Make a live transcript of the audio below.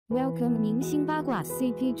Welcome 明星八卦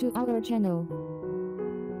CP to our channel。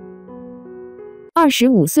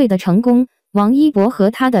25岁的成功，王一博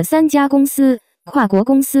和他的3家公司，跨国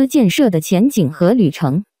公司建设的前景和旅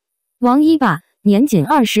程。王一霸年仅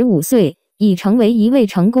25岁，已成为一位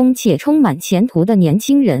成功且充满前途的年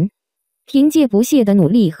轻人。凭借不懈的努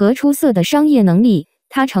力和出色的商业能力，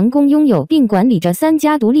他成功拥有并管理着3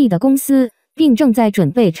家独立的公司，并正在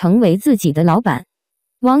准备成为自己的老板。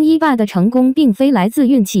王一霸的成功并非来自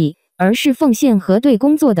运气，而是奉献和对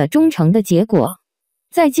工作的忠诚的结果。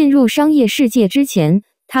在进入商业世界之前，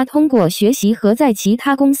他通过学习和在其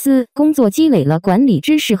他公司工作积累了管理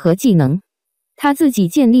知识和技能。他自己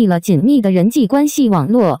建立了紧密的人际关系网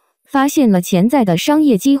络，发现了潜在的商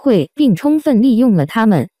业机会，并充分利用了它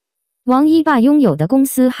们。王一霸拥有的公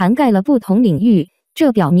司涵盖了不同领域，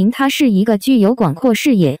这表明他是一个具有广阔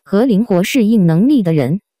视野和灵活适应能力的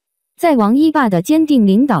人。在王一霸的坚定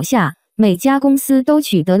领导下，每家公司都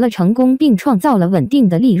取得了成功，并创造了稳定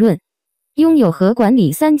的利润。拥有和管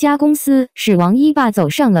理3家公司，使王一霸走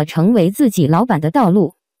上了成为自己老板的道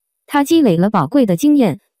路。他积累了宝贵的经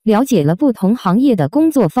验，了解了不同行业的工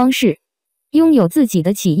作方式。拥有自己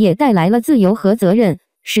的企业带来了自由和责任，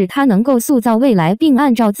使他能够塑造未来，并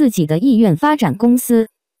按照自己的意愿发展公司。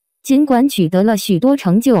尽管取得了许多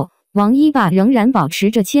成就，王一霸仍然保持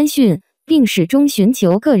着谦逊，并始终寻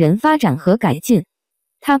求个人发展和改进。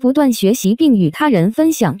他不断学习并与他人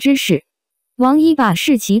分享知识。王一霸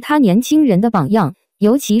是其他年轻人的榜样，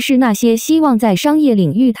尤其是那些希望在商业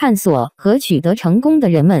领域探索和取得成功的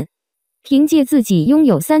人们。凭借自己拥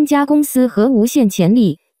有3家公司和无限潜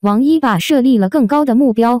力，王一霸设立了更高的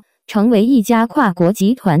目标，成为一家跨国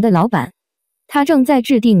集团的老板。他正在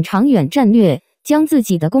制定长远战略，将自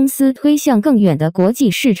己的公司推向更远的国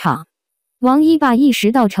际市场。王一霸意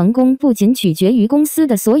识到，成功不仅取决于公司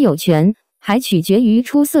的所有权，还取决于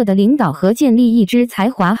出色的领导和建立一支才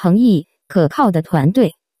华横溢、可靠的团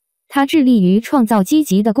队。他致力于创造积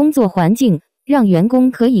极的工作环境，让员工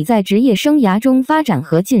可以在职业生涯中发展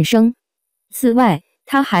和晋升。此外，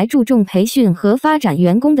他还注重培训和发展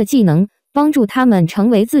员工的技能，帮助他们成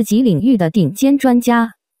为自己领域的顶尖专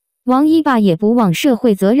家。王一霸也不忘社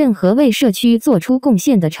会责任和为社区做出贡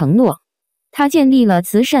献的承诺。他建立了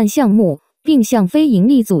慈善项目，并向非营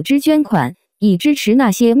利组织捐款，以支持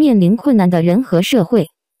那些面临困难的人和社会。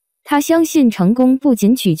他相信成功不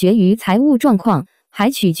仅取决于财务状况，还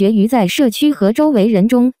取决于在社区和周围人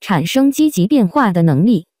中产生积极变化的能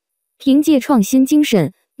力。凭借创新精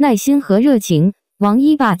神、耐心和热情，王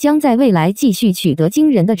一霸将在未来继续取得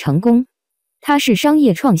惊人的成功。他是商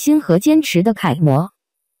业创新和坚持的楷模，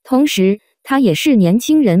同时他也是年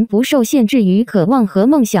轻人不受限制于渴望和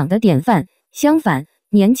梦想的典范。相反，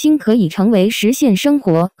年轻可以成为实现生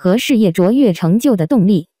活和事业卓越成就的动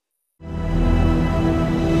力。